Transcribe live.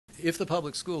if the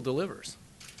public school delivers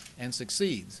and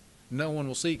succeeds, no one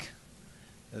will seek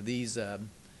these to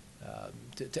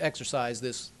exercise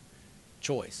this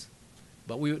choice.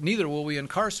 But neither will we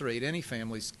incarcerate any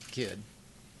family's kid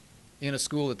in a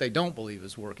school that they don't believe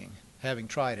is working, having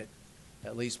tried it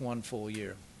at least one full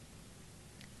year.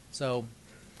 So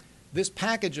this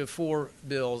package of 4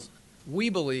 bills, we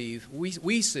believe,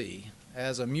 we see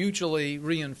as a mutually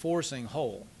reinforcing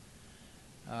whole.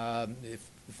 If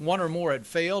one or more had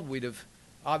failed, we'd have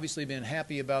obviously been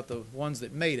happy about the ones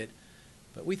that made it,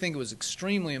 but we think it was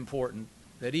extremely important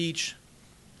that each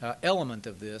element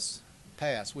of this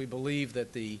pass. We believe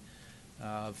that the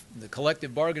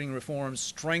collective bargaining reforms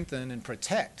strengthen and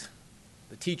protect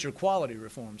the teacher quality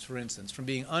reforms, for instance, from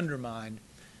being undermined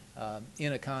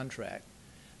in a contract.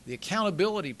 The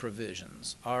accountability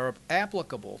provisions are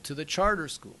applicable to the charter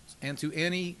schools and to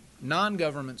any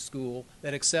non-government school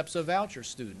that accepts a voucher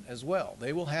student as well.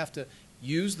 They will have to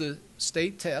use the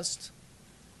state test,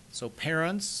 so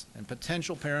parents and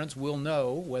potential parents will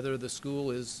know whether the school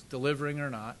is delivering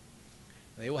or not.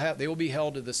 They will be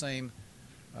held to the same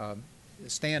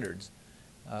standards,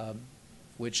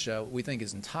 which we think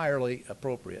is entirely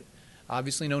appropriate.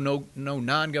 Obviously, no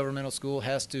non-governmental school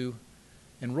has to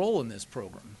enroll in this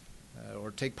program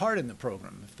or take part in the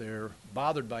program if they're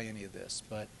bothered by any of this.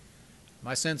 But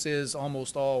my sense is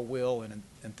almost all will, and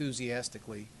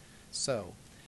enthusiastically so.